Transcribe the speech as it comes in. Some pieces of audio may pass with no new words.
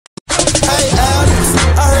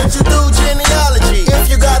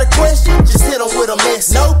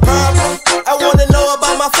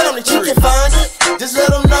family tree. You can find it, just let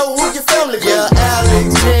them know who your family be. Yeah,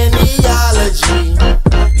 Alex Genealogy,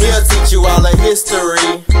 he'll teach you all the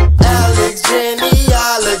history. Alex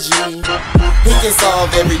Genealogy, he can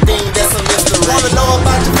solve everything that's a mystery. Wanna know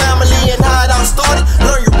about your family and how it all started?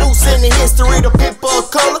 Learn your roots in the history, the people of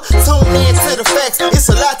color. Tune in to the facts, it's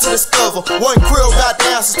a lot to discover. One krill got the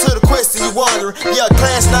answers to the question you wondering. Yeah,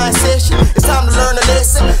 class 9 session, it's time to learn a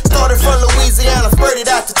lesson. Started from Louisiana, spread it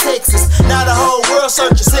out to Texas. Now the whole world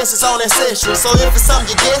searching census on ancestral. So if it's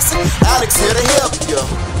something you're guessing, Alex here to help you.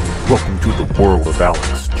 Welcome to the world of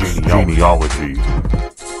Alex Genealogy.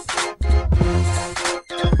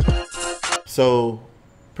 So,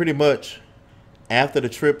 pretty much, after the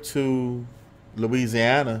trip to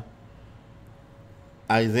Louisiana,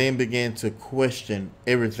 I then began to question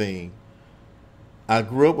everything. I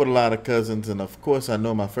grew up with a lot of cousins, and of course I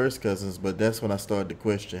know my first cousins, but that's when I started to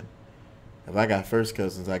question. If I got first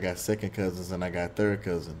cousins, I got second cousins, and I got third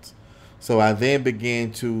cousins. So I then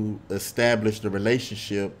began to establish the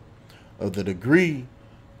relationship of the degree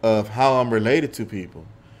of how I'm related to people.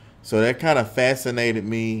 So that kind of fascinated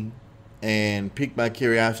me and piqued my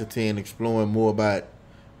curiosity in exploring more about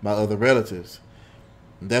my other relatives.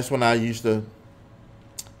 That's when I used to,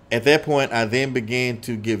 at that point, I then began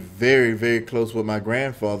to get very, very close with my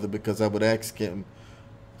grandfather because I would ask him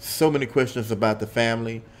so many questions about the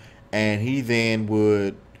family, and he then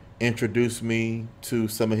would introduce me to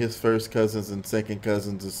some of his first cousins and second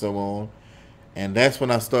cousins and so on. And that's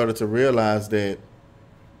when I started to realize that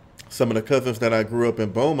some of the cousins that I grew up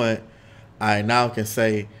in Beaumont, I now can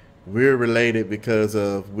say we're related because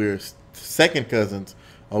of we're second cousins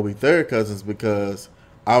or we third cousins because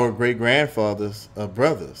our great-grandfathers are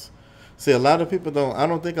brothers. See, a lot of people I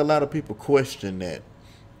don't think a lot of people question that.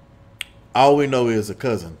 All we know is a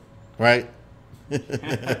cousin, right?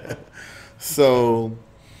 So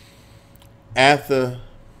after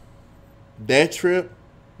that trip,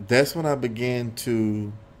 that's when I began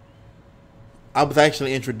to, I was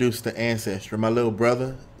actually introduced to Ancestry. My little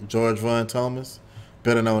brother, George Von Thomas,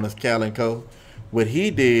 better known as Cal and Co. What he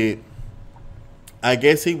did, I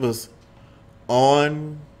guess he was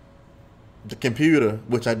on the computer,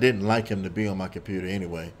 which I didn't like him to be on my computer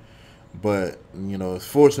anyway. But, you know,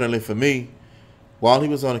 fortunately for me, while he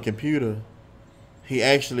was on the computer, he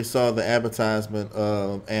actually saw the advertisement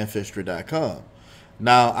of Ancestry.com.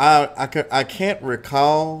 Now, I can't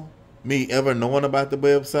recall me ever knowing about the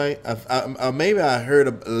website. Maybe I heard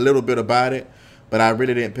a little bit about it, but I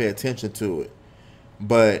really didn't pay attention to it.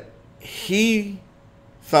 But he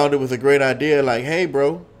thought it was a great idea. Like, hey,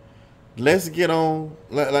 bro, let's get on.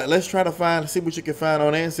 Let's try to see what you can find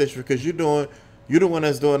on Ancestry because you're the one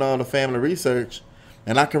that's doing all the family research.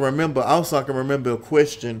 And I can remember a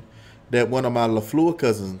question that one of my LaFleur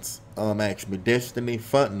cousins asked me, Destiny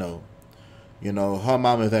Fontenot. You know, her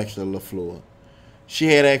mom is actually LaFleur. She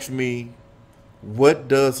had asked me, what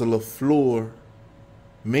does a LaFleur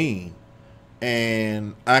mean?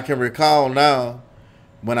 And I can recall now,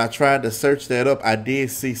 when I tried to search that up, I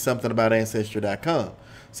did see something about Ancestry.com.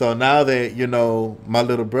 So now that, you know, my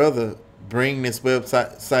little brother bring this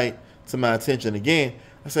website to my attention again,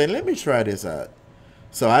 I said, let me try this out.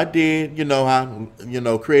 So I did,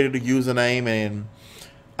 created a username, and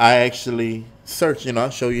I actually searched,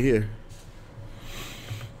 I'll show you here.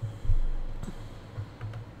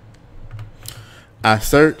 I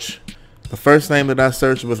searched, the first name that I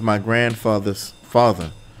searched was my grandfather's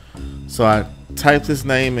father. So I typed his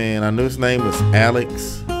name in. I knew his name was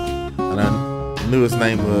Alex, and I knew his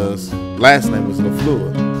last name was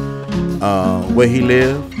LaFleur. Where he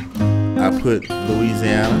lived, I put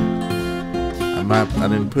Louisiana. I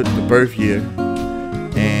didn't put the birth year,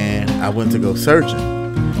 and I went to go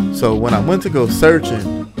searching. So when I went to go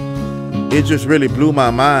searching, it just really blew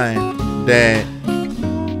my mind that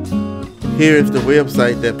here's the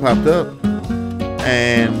website that popped up.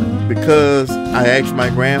 And because I asked my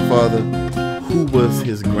grandfather who was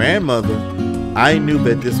his grandmother, I knew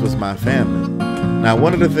that this was my family. Now,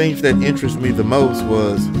 one of the things that interested me the most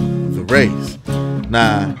was the race.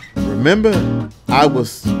 Now, remember,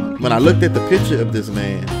 when I looked at the picture of this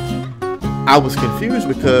man, I was confused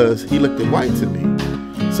because he looked white to me.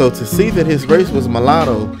 So to see that his race was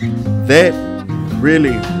mulatto, that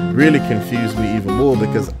really, really confused me even more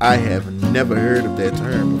because I have never heard of that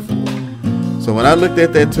term before. So when I looked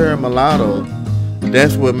at that term mulatto,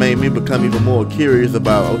 that's what made me become even more curious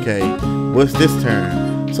about, okay, what's this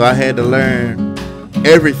term? So I had to learn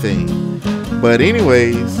everything. But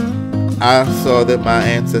anyways, I saw that my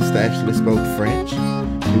ancestor actually spoke French.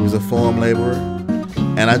 He was a farm laborer.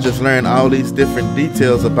 And I just learned all these different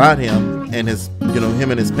details about him and his,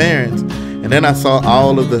 him and his parents. And then I saw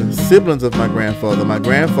all of the siblings of my grandfather. My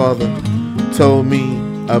grandfather told me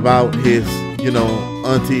about his,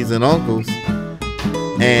 aunties and uncles.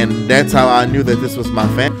 And that's how I knew that this was my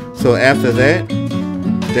family. So after that,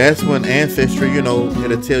 that's when Ancestry, it'll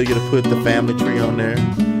tell you to put the family tree on there.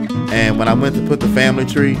 And when I went to put the family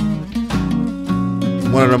tree,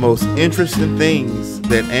 one of the most interesting things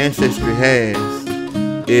that Ancestry has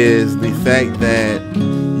is the fact that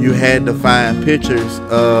you had to find pictures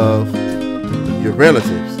of your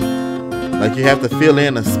relatives. Like you have to fill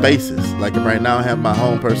in the spaces. Like right now I have my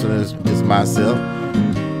home person is myself.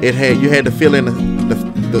 You had to fill in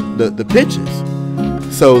the pictures.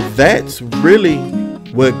 So that's really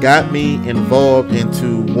what got me involved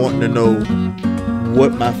into wanting to know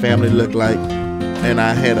what my family looked like. And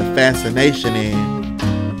I had a fascination in,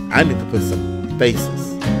 I need to put some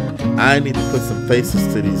faces. I need to put some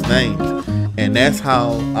faces to these names. And that's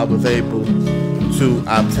how I was able to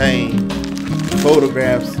obtain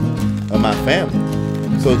photographs of my family.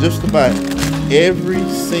 So just about every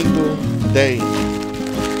single day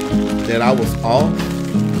that I was off,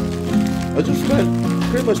 or just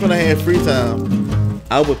pretty much when I had free time,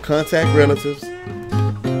 I would contact relatives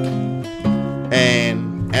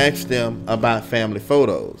and ask them about family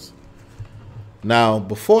photos. Now,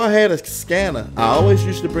 before I had a scanner, I always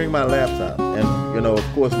used to bring my laptop, and of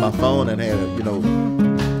course, my phone and had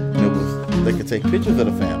they could take pictures of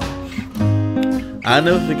the family. I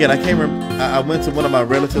never forget. I can't remember. I went to one of my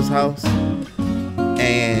relatives' house,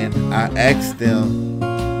 and I asked them,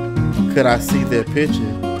 could I see their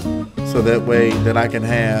picture, so that way that I can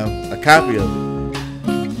have a copy of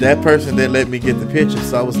it. That person didn't let me get the picture,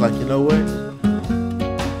 so I was like, you know what?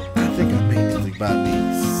 I think I may need to buy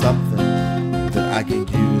me something that I can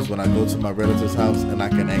use when I go to my relative's house and I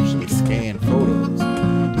can actually scan photos.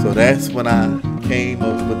 So that's when I came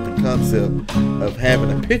up with the concept of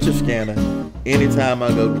having a picture scanner anytime I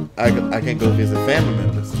can go visit family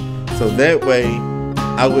members. So that way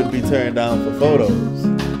I wouldn't be turned down for photos.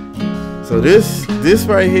 So this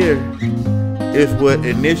right here is what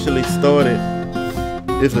initially started.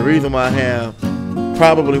 It's the reason why I have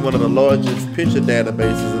probably one of the largest picture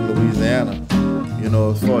databases in Louisiana,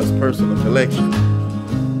 as far as personal collection.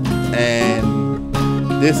 And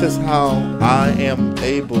this is how I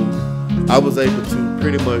was able to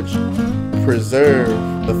pretty much preserve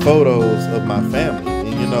the photos of my family.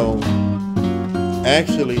 And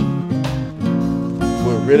actually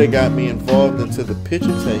what really got me involved into the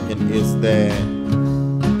picture taking is that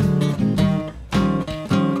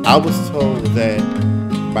I was told that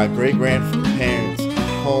my great-grandparents'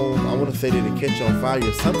 home, I want to say that it catch on fire.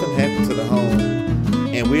 Something happened to the home,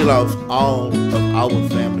 and we lost all of our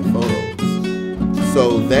family photos.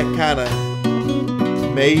 So that kind of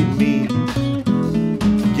made me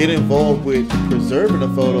get involved with preserving the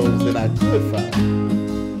photos that I could find.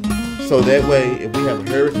 So that way, if we have a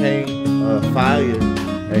hurricane, fire,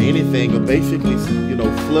 or anything, or basically,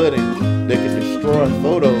 flooding that can destroy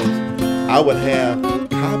photos, I would have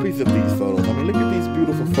copies of these photos. I mean, look at these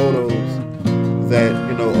beautiful photos that,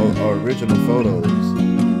 are original photos.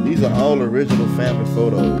 These are all original family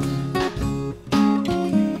photos.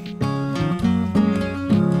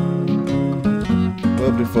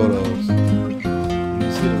 Lovely photos. You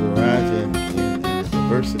can see the variety and the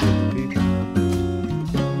diversity of the people.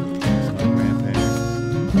 That's my grandparents.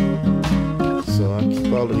 So I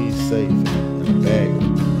keep all of these safe in a bag.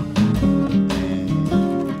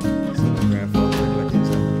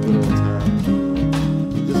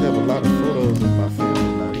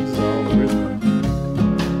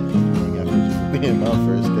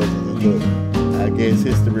 I guess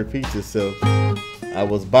history repeats itself. I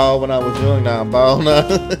was bald when I was young, now I'm bald now.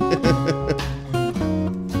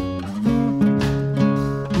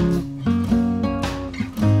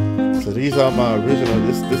 So these are my original.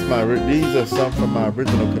 These are some from my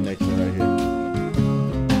original connection right here.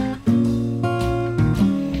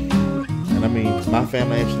 And I mean, my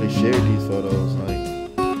family actually shared these photos. Like,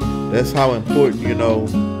 that's how important,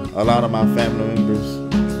 a lot of my family members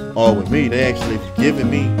are with me. They actually given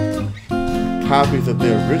me copies of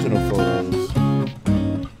their original photos.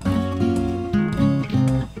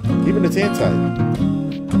 Even the tintype.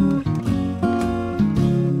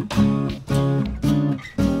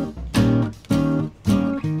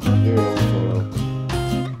 Very old photo.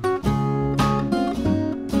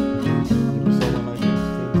 Someone like this.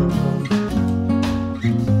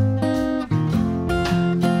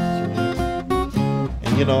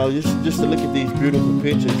 And just to look at these beautiful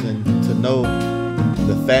pictures and to know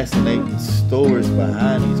the fascinating stories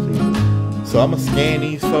behind these people. So I'm gonna scan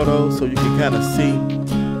these photos so you can kind of see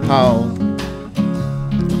how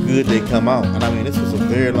good they come out. And I mean, this was a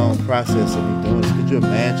very long process of me doing this. Could you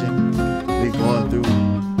imagine me going through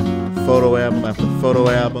photo album after photo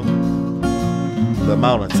album, the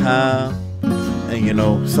amount of time, and you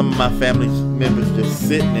know, some of my family members just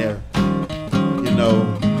sitting there, you know,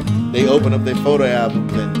 they open up their photo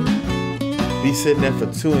albums and be sitting there for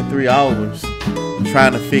 2 and 3 hours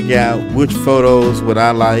trying to figure out which photos would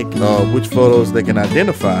I like, or which photos they can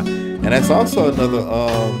identify. And that's also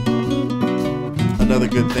another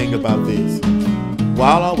good thing about this.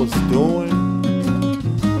 While I was doing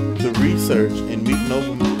the research and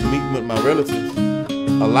meeting with my relatives,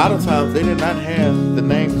 a lot of times they did not have the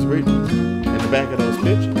names written in the back of those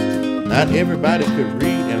pictures. Not everybody could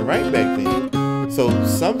read and write back then. So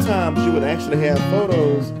sometimes you would actually have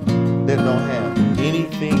photos that don't have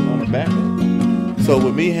anything on the back of them. So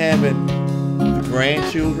with me having the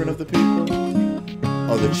grandchildren of the people,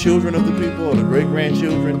 or the children of the people, or the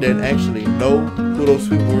great-grandchildren that actually know who those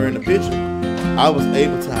people were in the picture, I was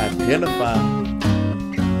able to identify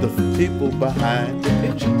the people behind the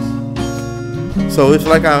pictures. So it's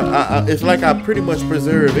like I pretty much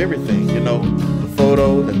preserve everything, you know, the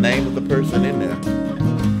photo, the name of the person in there.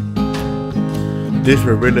 This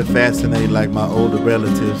would really fascinate like my older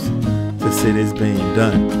relatives to see this being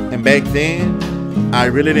done. And back then, I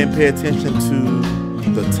really didn't pay attention to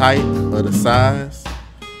the type or the size.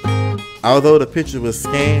 Although the picture was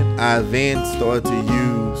scanned, I then started to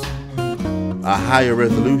use a higher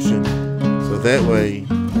resolution, so that way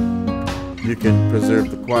you can preserve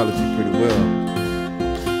the quality pretty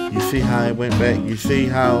well. You see how it went back. You see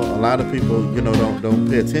how a lot of people, you know, don't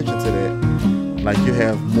pay attention to that. Like you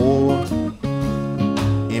have more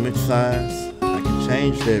image size. I can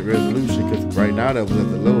change that resolution because right now that was at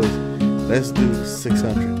the lowest. Let's do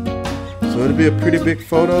 600. So it'll be a pretty big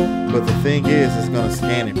photo, but the thing is, it's gonna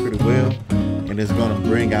scan it pretty well, and it's gonna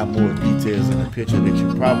bring out more details in the picture that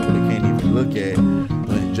you probably can't even look at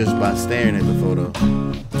just by staring at the photo.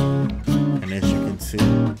 And as you can see,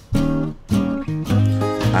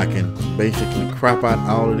 I can basically crop out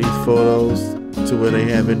all of these photos to where they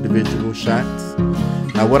have individual shots.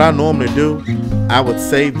 Now what I normally do, I would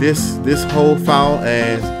save this whole file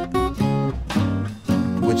as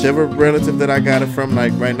whichever relative that I got it from.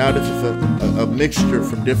 Like right now, this is a mixture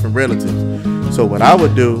from different relatives. So what I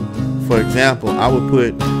would do, for example, I would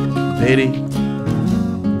put Betty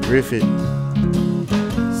Griffith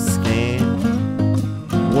scan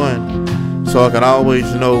 1, so I can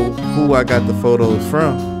always know who I got the photos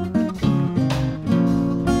from.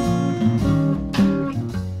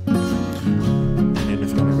 And then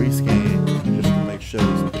it's gonna rescan just to make sure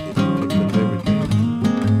it picks up everything.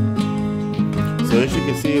 So as you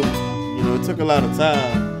can see, you know, it took a lot of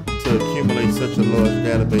time to accumulate such a large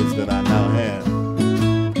database that I now have.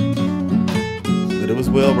 But it was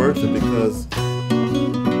well worth it, because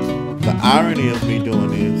the irony of me doing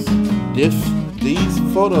this, these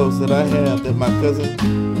photos that I have that my cousin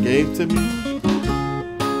gave to me,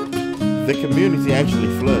 the community actually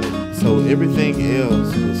flooded. So everything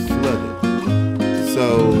else was flooded.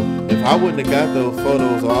 So if I wouldn't have got those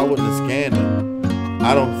photos, or I wouldn't have scanned them,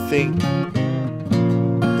 I don't think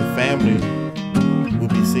family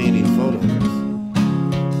would be seeing these photos.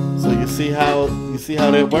 So you see how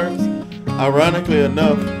that works? Ironically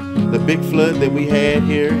enough, the big flood that we had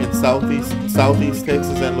here in southeast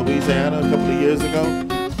Texas and Louisiana a couple of years ago,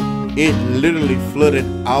 it literally flooded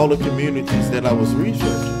all the communities that I was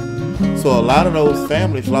researching. So a lot of those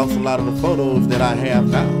families lost a lot of the photos that I have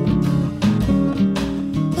now.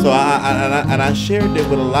 So I shared it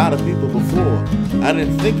with a lot of people before. I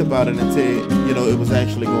didn't think about it until, you know, it was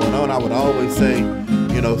actually going on. I would always say,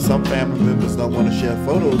 you know, some family members don't want to share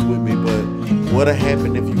photos with me, but what'll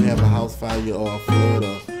happen if you have a house fire or a flood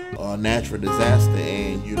or a natural disaster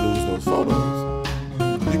and you lose those photos?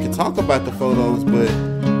 You can talk about the photos, but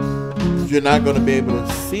you're not going to be able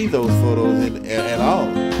to see those photos at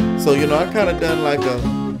all. So, you know, I kind of done like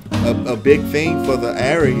a big thing for the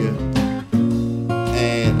area,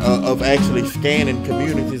 and of actually scanning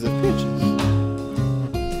communities of pictures.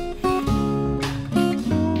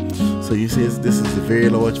 So you see, this is a very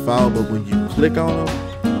large file, but when you click on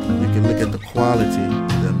them, you can look at the quality,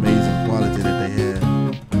 the amazing quality that they have.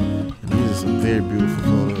 And these are some very beautiful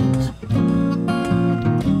photos.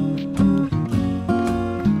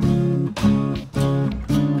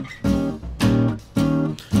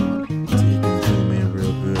 So you can zoom in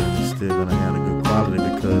real good, and it's still gonna have a good quality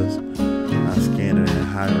because I scanned it in a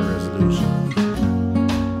higher resolution.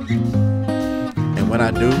 And when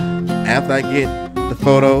I do, after I get the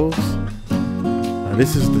photos, now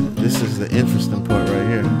this is the interesting part right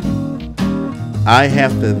here. I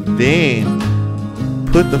have to then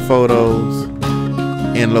put the photos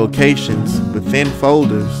in locations within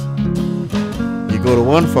folders. You go to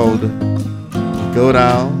one folder, you go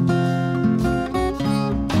down,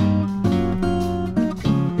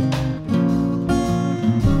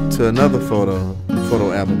 to another photo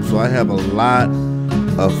album. So I have a lot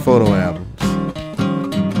of photo albums.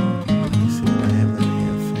 Let's see what I have in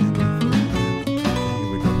here. Here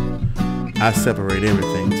we go. I separate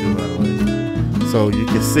everything too, by the way. So you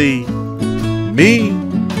can see me,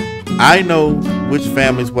 I know which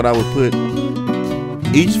families what I would put.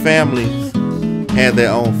 Each families had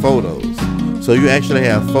their own photos. So you actually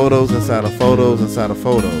have photos inside of photos inside of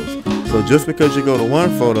photos. So just because you go to one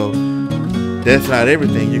photo, that's not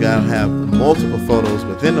everything. You gotta have multiple photos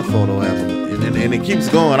within the photo album. And it keeps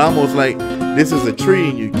going almost like this is a tree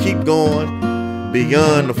and you keep going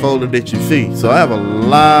beyond the folder that you see. So I have a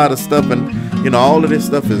lot of stuff, and you know, all of this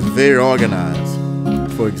stuff is very organized.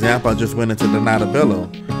 For example, I just went into the Natabello.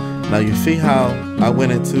 Now you see how I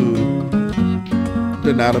went into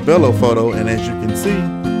the Natabello photo, and as you can see,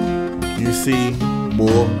 you see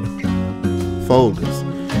more folders.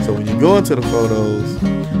 So when you go into the photos,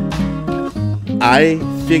 I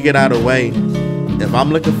figured out a way. If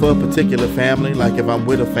I'm looking for a particular family, like if I'm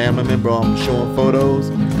with a family member, I'm showing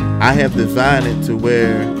photos, I have designed it to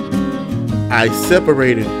where I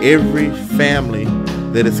separated every family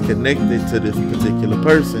that is connected to this particular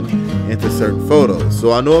person into certain photos.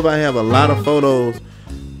 So I know if I have a lot of photos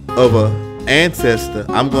of an ancestor,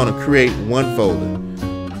 I'm going to create one folder.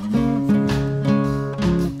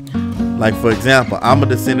 Like for example, I'm a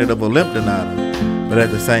descendant of Olympionata, but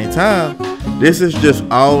at the same time, this is just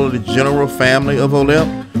all of the general family of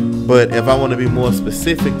Olymp. But if I want to be more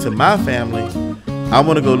specific to my family, I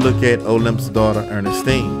want to go look at Olymp's daughter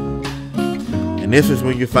Ernestine. And this is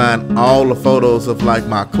when you find all the photos of like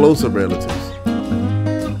my closer relatives.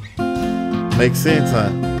 Makes sense,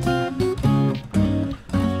 huh?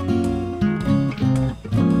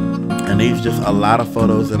 And these just a lot of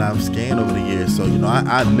photos that I've scanned over the years. So, you know,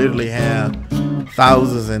 I literally have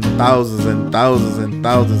thousands and thousands and thousands and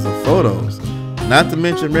thousands of photos. Not to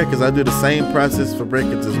mention records. I do the same process for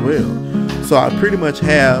records as well. So I pretty much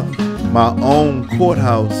have my own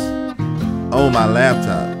courthouse on my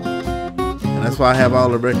laptop. And that's why I have all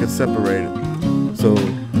the records separated. So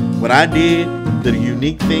what I did, the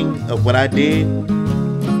unique thing of what I did,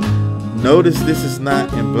 notice this is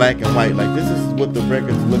not in black and white. Like this is what the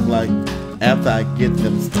records look like after I get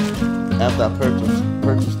them, after I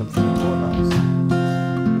purchase them from the courthouse.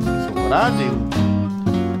 So what I do,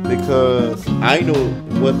 because I know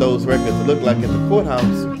what those records look like in the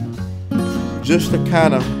courthouse, just to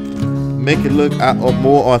kind of make it look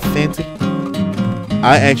more authentic,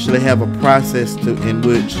 I actually have a process in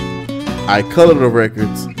which I color the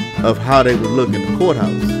records of how they would look in the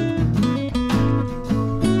courthouse.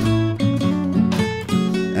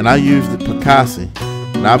 And I use the Picasso,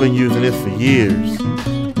 and I've been using this for years. Let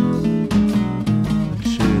me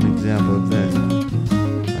show you an example of that.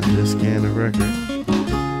 I just scanned the record,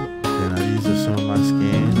 and I use some of my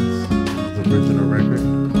scans, the original record.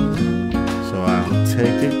 So I'll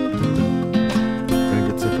take it, bring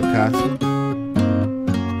it to Picasso,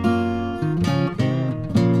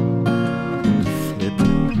 flip it,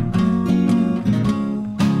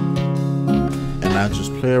 and I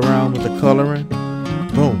just play around with the coloring.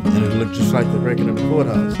 Boom, and it looks just like the record in the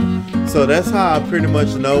courthouse. So that's how I pretty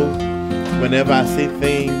much know whenever I see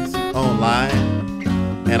things online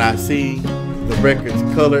and I see the records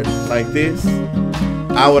colored like this,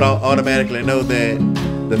 I would automatically know that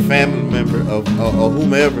the family member of or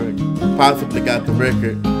whomever possibly got the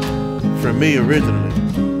record from me originally.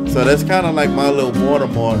 So that's kind of like my little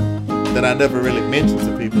watermark that I never really mentioned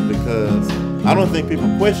to people, because I don't think people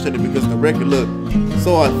question it, because the record looked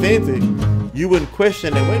so authentic. You wouldn't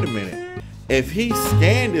question it. Wait a minute, if he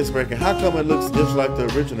scanned this record, how come it looks just like the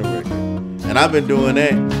original record? And I've been doing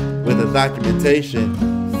that with the documentation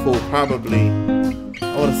for probably,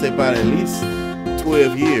 I want to say about at least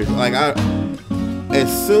 12 years. Like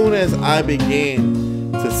as soon as I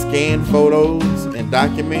began to scan photos and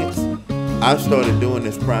documents, I started doing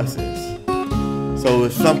this process. So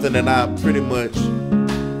it's something that I pretty much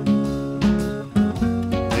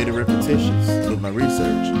made it repetitious with my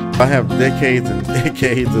research. I have decades and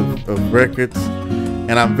decades of records,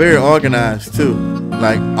 and I'm very organized too.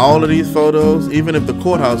 Like all of these photos, even if the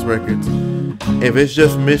courthouse records, if it's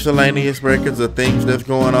just miscellaneous records or things that's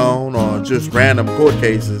going on or just random court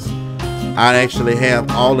cases, I actually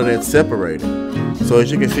have all of that separated. So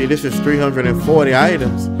as you can see, this is 340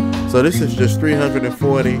 items. So this is just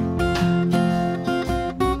 340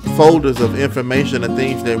 folders of information and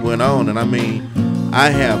things that went on. And I mean, I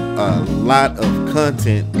have a lot of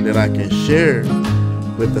content that I can share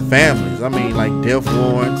with the families. I mean, like death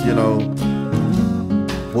warrants, you know,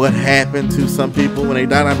 what happened to some people when they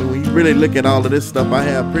died. I mean, when you really look at all of this stuff, I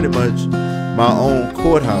have pretty much my own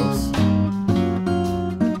courthouse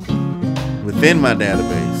within my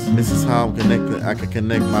database. This is how I'm connected. I can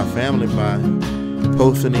connect my family by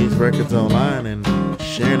posting these records online and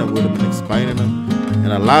sharing them with them and explaining them.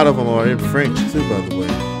 And a lot of them are in French too, by the way.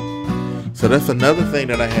 So that's another thing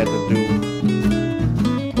that I had to do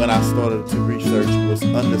when I started to research, was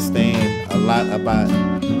understand a lot about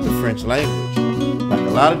the French language. Like a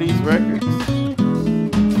lot of these records,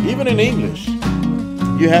 even in English,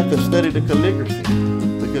 you have to study the calligraphy,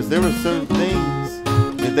 because there were certain things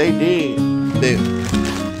that they did that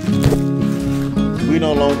we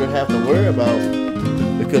no longer have to worry about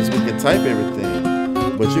because we can type everything.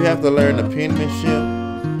 But you have to learn the penmanship,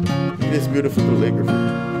 this beautiful calligraphy.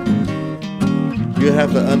 You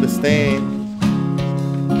have to understand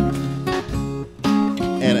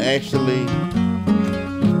and actually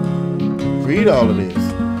read all of this.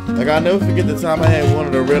 Like, I'll never forget the time I had one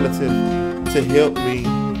of the relatives to help me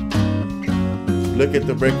look at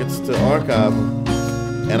the records to archive them,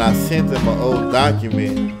 and I sent him an old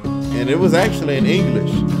document, and it was actually in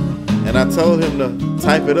English, and I told him to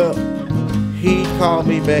type it up. He called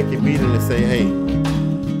me back immediately and say, "Hey,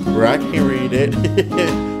 bro, I can't read it."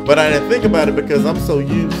 But I didn't think about it because I'm so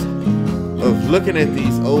used of looking at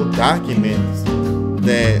these old documents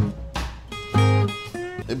that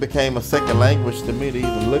it became a second language to me to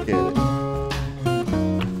even look at it.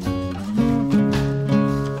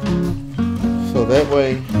 So that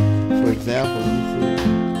way, for example,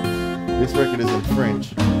 this record is in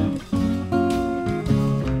French.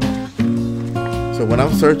 So when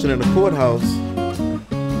I'm searching in the courthouse,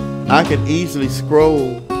 I can easily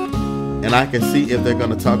scroll and I can see if they're going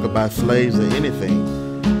to talk about slaves or anything.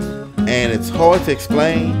 And it's hard to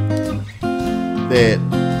explain that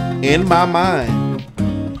in my mind,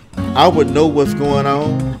 I would know what's going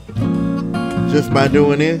on just by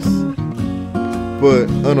doing this. But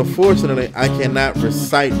unfortunately, I cannot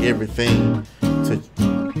recite everything to,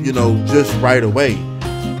 you know, just right away.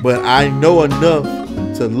 But I know enough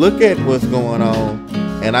to look at what's going on,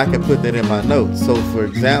 and I can put that in my notes. So for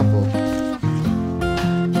example,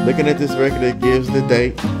 looking at this record, it gives the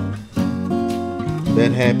date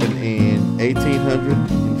that happened in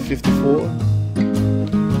 1854,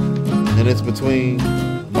 and it's between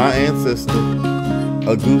my ancestor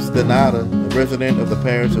Auguste Donata, a resident of the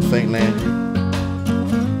parish of St. Landry,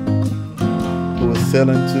 who was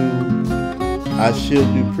selling to Achille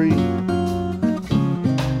Dupree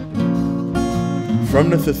from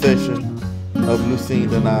the succession of Lucien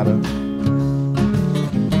Donata,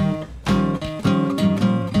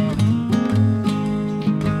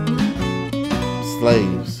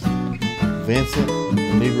 slaves. Vincent, a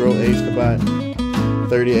Negro aged about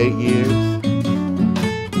 38 years,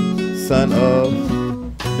 son of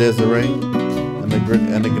Desiree, a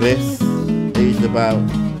negress aged about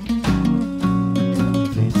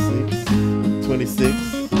 26,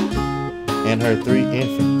 and her 3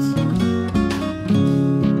 infants.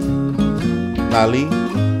 Lali,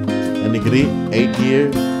 a negrite, 8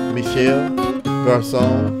 years. Michel,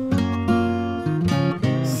 garçon,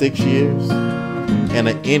 6 years. And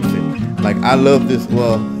an infant. Like, I love this.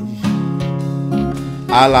 Well,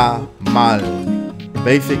 a la mal.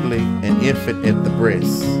 Basically, an infant at the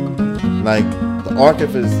breast. Like, the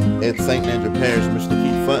archivist at St. Andrew Parish, Mr.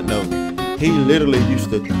 Keith Fontnote, he literally used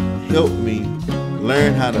to help me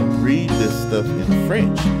learn how to read this stuff in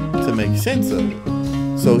French to make sense of it.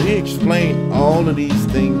 So he explained all of these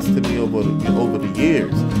things to me over the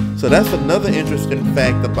years. So that's another interesting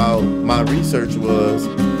fact about my research was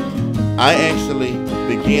I actually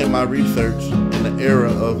began my research in the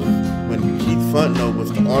era of when Keith Fontnote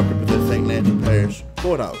was the archivist at St. Andrew Parish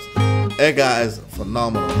Courthouse. That guy is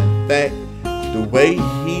phenomenal. In fact, the way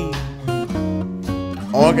he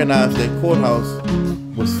organized that courthouse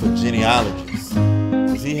was for genealogists.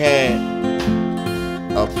 Because he had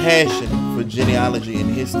a passion for genealogy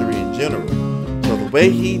and history in general. So the way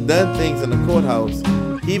he done things in the courthouse,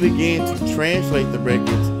 he began to translate the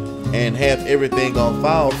records and have everything on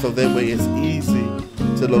file so that way it's easy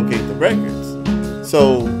to locate the records.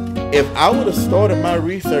 So if I would have started my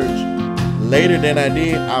research later than I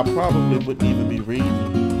did, I probably wouldn't even be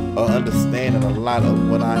reading or understanding a lot of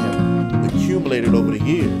what I have accumulated over the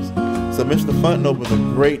years. So Mr. Fontnote was a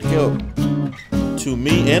great help to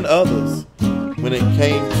me and others when it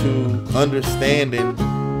came to understanding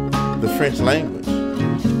the French language.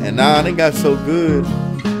 And now I done got so good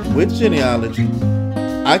with genealogy,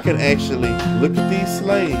 I can actually look at these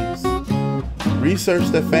slaves, research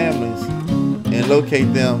their families, and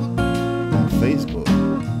locate them on Facebook.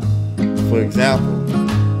 for example,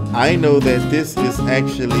 I know that this is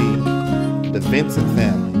actually the Vincent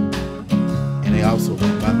family, and they also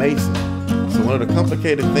went by Mason. So one of the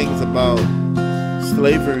complicated things about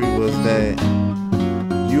slavery was that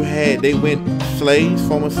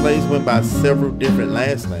former slaves went by several different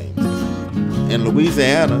last names. In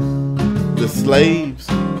Louisiana, the slaves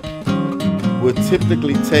would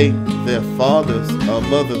typically take their father's or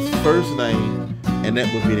mother's first name, and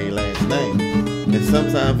that would be their last name. And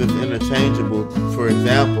sometimes it's interchangeable. For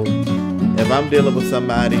example, if I'm dealing with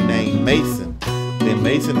somebody named Mason, then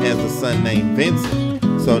Mason has a son named Vincent.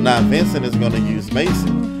 So now Vincent is going to use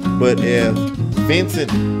Mason. But if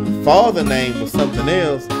Vincent's father name was something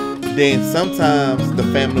else, then sometimes the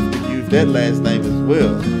family would use that last name as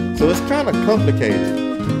well. So it's kind of complicated.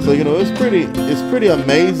 So it's pretty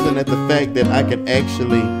amazing at the fact that I can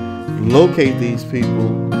actually locate these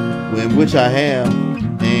people, in which I have,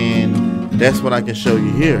 and that's what I can show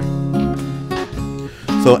you here.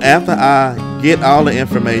 So after I get all the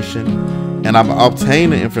information and I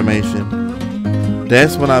obtain the information,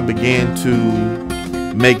 that's when I begin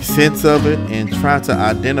to make sense of it and try to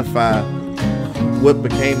identify what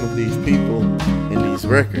became of these people in these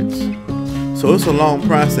records. So it's a long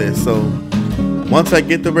process. So once I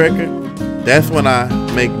get the record, that's when I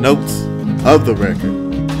make notes of the record.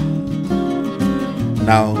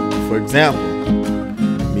 Now, for example,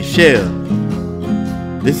 Michelle.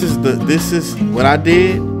 This is what I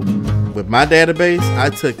did with my database.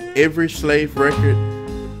 I took every slave record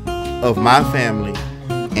of my family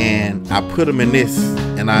and I put them in this,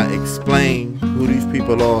 and I explain who these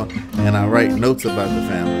people are, and I write notes about the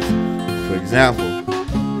families. For example,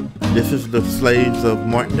 this is the slaves of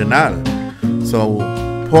Martin Donata. So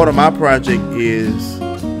part of my project is,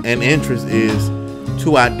 and interest is,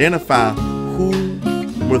 to identify who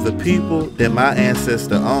were the people that my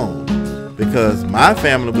ancestor owned, because my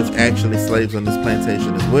family was actually slaves on this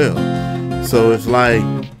plantation as well. So it's like,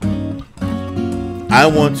 I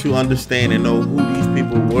want to understand and know who these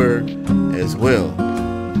people were as well.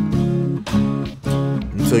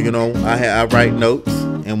 And so I write notes,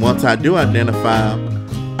 and once I do identify them,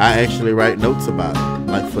 I actually write notes about it.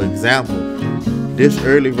 Like, for example, this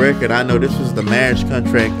early record, I know this was the marriage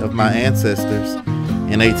contract of my ancestors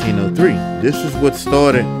in 1803. This is what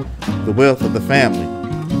started the wealth of the family.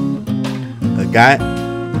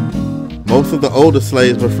 Most of the older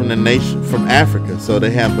slaves were from Africa. So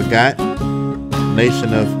they have Bagat,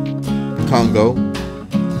 nation of Congo.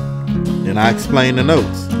 And I explain the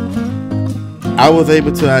notes. I was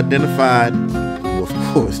able to identify, well,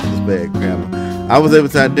 of course, this bad grammar. I was able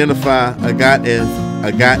to identify Agat as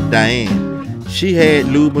Agat Diane. She had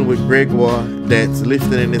Lubin with Gregoire that's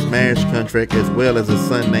listed in this marriage contract, as well as a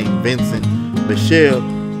son named Vincent Michelle,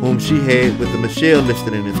 whom she had with the Michelle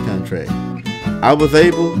listed in this contract. I was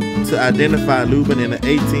able to identify Lubin in the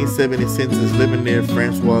 1870 census living near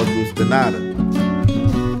Francois Auguste Donata.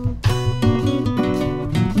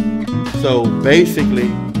 So basically,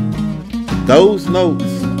 those notes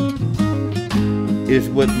is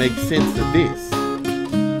what makes sense of this.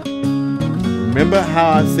 Remember how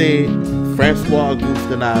I said Francois Auguste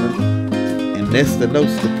Donata? And that's the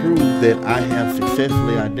notes to prove that I have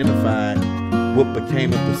successfully identified what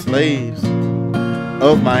became of the slaves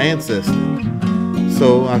of my ancestors.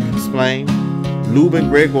 So I can explain, Lubin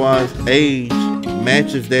Gregoire's age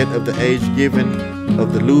matches that of the age given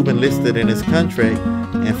of the Lubin listed in his contract,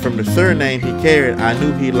 and from the surname he carried, I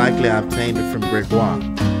knew he likely obtained it from Gregoire.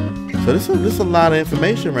 So this is a lot of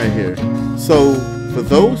information right here. So for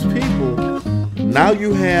those people, now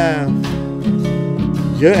you have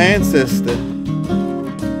your ancestor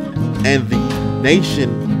and the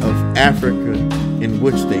nation of Africa in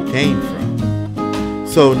which they came from.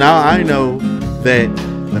 So now I know that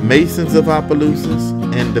the Masons of Opelousas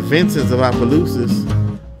and the Vincents of Opelousas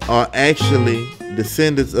are actually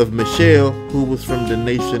descendants of Michelle, who was from the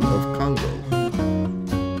nation of Congo.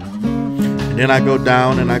 And then I go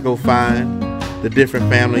down and I go find the different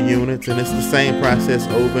family units, and it's the same process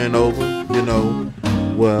over and over.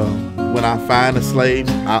 Well, when I find a slave,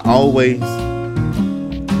 I always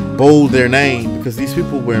bold their name because these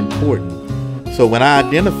people were important. So when I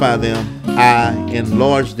identify them, I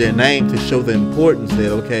enlarge their name to show the importance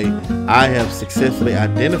that, okay, I have successfully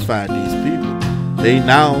identified these people. They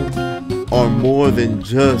now are more than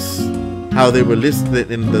just how they were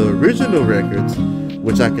listed in the original records,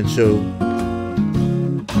 which I can show.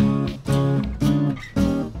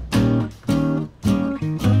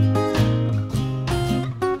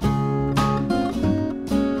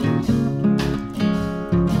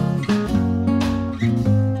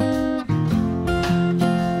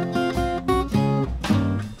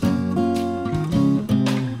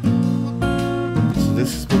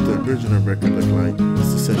 original record look like.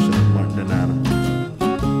 It's a session of Mark Donato.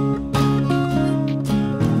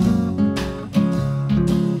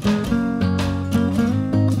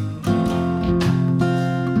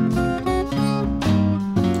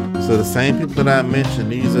 So the same people that I mentioned,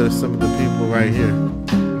 these are some of the people right here.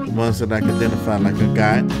 The ones that I can identify, like a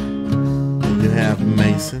guy. You have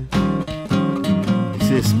Mason. You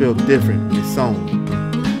see it's spelled different. It's on.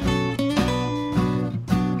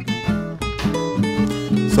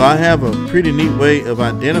 So I have a pretty neat way of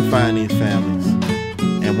identifying these families.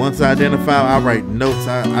 And once I identify them, I write notes.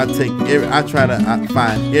 I try to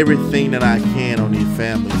find everything that I can on these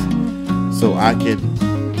families so I can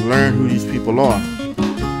learn who these people are.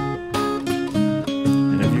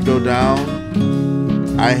 Go down,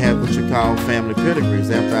 I have what you call family pedigrees.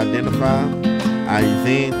 After I identify, I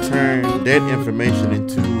then turn that information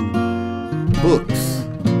into books.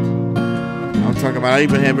 I'm talking about, I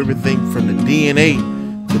even have everything from the DNA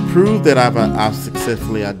to prove that I've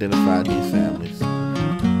successfully identified these families.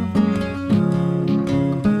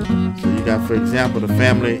 So you got, for example, the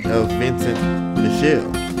family of Vincent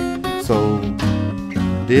Michelle. So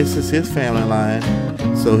this is his family line.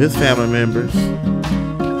 So his family members,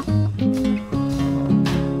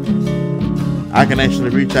 I can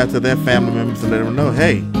actually reach out to their family members and let them know,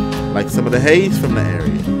 hey, like some of the Hayes from the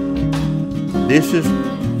area, this is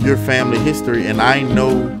your family history, and I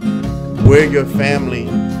know where your family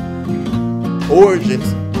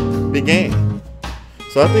origins began.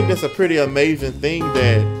 So I think that's a pretty amazing thing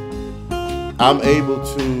that I'm able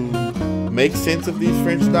to make sense of these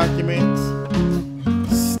French documents,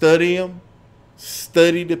 study them,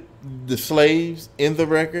 study the slaves in the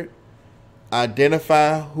record,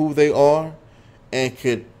 identify who they are, and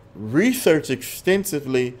could research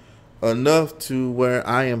extensively enough to where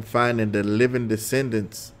I am finding the living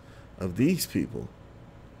descendants of these people.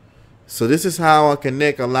 So this is how I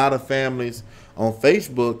connect a lot of families on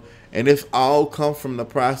Facebook, and this all comes from the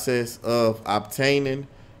process of obtaining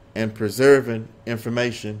and preserving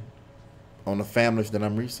information on the families that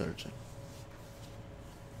I'm researching.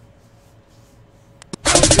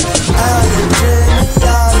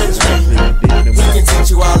 We can teach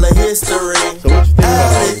you all the history.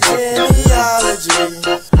 Alex Genealogy,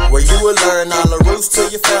 where you will learn all the roots to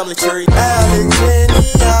your family tree. Alex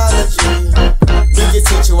Genealogy, we can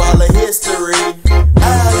teach you all the history.